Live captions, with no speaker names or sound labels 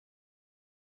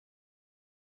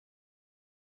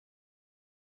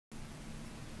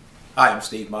Hi, I'm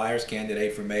Steve Myers,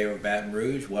 candidate for mayor of Baton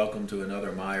Rouge. Welcome to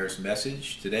another Myers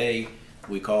Message. Today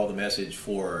we call the message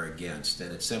For or Against,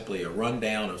 and it's simply a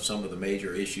rundown of some of the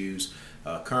major issues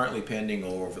currently pending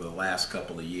over the last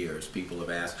couple of years. People have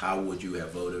asked, how would you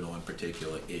have voted on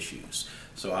particular issues?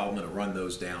 So I'm going to run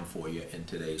those down for you in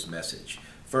today's message.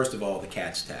 First of all, the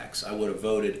CATS tax. I would have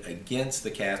voted against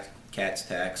the CATS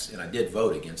tax, and I did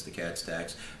vote against the CATS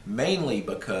tax, mainly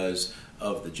because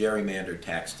of the gerrymandered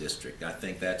tax district. I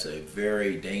think that's a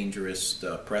very dangerous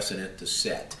precedent to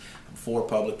set. I'm for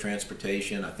public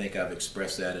transportation. I think I've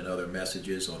expressed that in other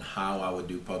messages on how I would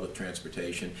do public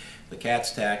transportation. The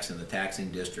CATS tax and the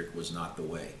taxing district was not the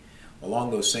way.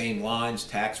 Along those same lines,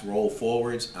 tax roll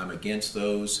forwards, I'm against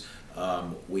those.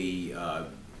 We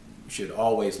should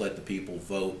always let the people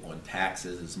vote on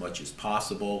taxes as much as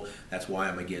possible. That's why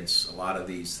I'm against a lot of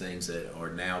these things that are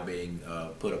now being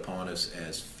put upon us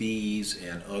as fees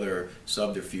and other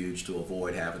subterfuge to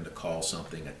avoid having to call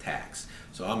something a tax.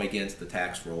 So I'm against the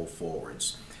tax roll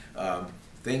forwards.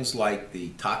 Things like the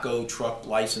taco truck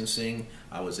licensing,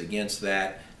 I was against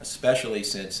that, especially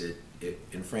since it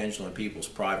infringed on people's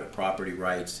private property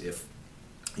rights. If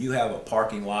you have a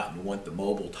parking lot and you want the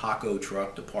mobile taco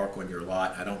truck to park on your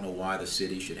lot, I don't know why the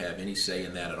city should have any say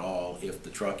in that at all if the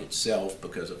truck itself,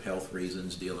 because of health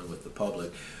reasons dealing with the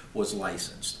public, was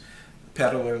licensed.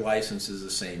 Peddler license is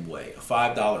the same way. A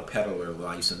 $5 peddler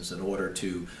license in order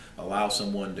to allow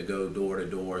someone to go door to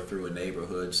door through a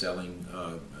neighborhood selling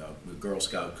Girl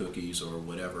Scout cookies or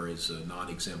whatever is a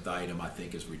non-exempt item, I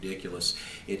think is ridiculous.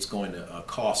 It's going to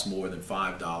cost more than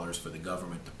 $5 for the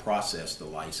government to process the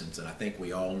license, and I think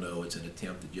we all know it's an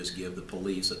attempt to just give the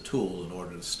police a tool in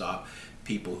order to stop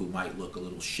people who might look a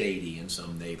little shady in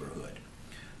some neighborhood.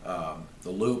 The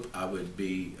loop, I would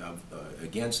be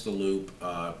against the loop,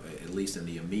 at least in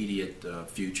the immediate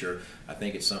future. I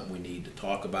think it's something we need to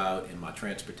talk about. In my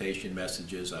transportation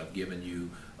messages, I've given you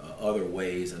other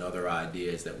ways and other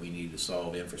ideas that we need to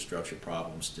solve infrastructure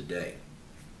problems today.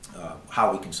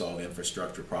 How we can solve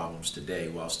infrastructure problems today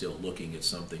while still looking at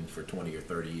something for 20 or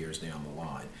 30 years down the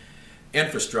line.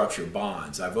 Infrastructure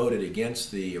bonds. I voted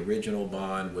against the original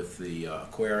bond with the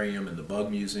aquarium and the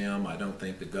bug museum. I don't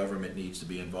think the government needs to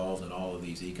be involved in all of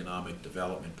these economic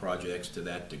development projects to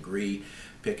that degree,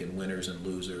 picking winners and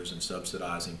losers and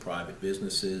subsidizing private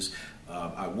businesses.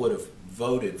 I would have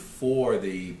voted for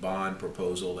the bond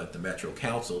proposal that the Metro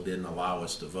Council didn't allow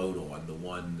us to vote on, the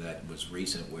one that was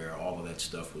recent where all of that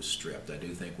stuff was stripped. I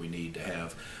do think we need to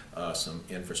have some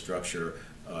infrastructure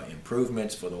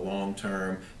improvements for the long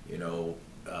term. You know,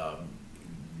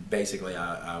 basically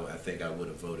I think I would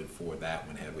have voted for that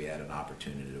one had we had an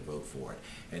opportunity to vote for it.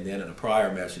 And then in a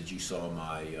prior message you saw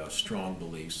my strong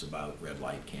beliefs about red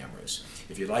light cameras.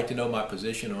 If you'd like to know my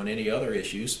position on any other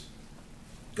issues,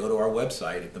 go to our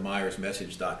website at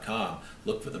themyersmessage.com.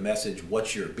 Look for the message,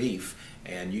 What's Your Beef?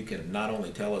 And you can not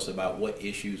only tell us about what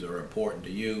issues are important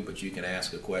to you, but you can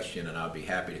ask a question and I'll be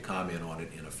happy to comment on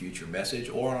it in a future message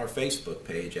or on our Facebook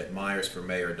page at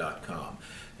myersformayor.com.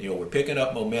 You know, we're picking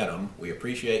up momentum. We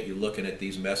appreciate you looking at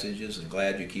these messages and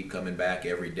glad you keep coming back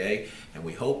every day. And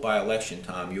we hope by election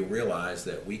time you'll realize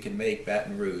that we can make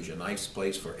Baton Rouge a nice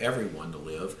place for everyone to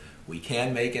live. We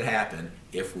can make it happen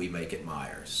if we make it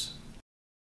Myers.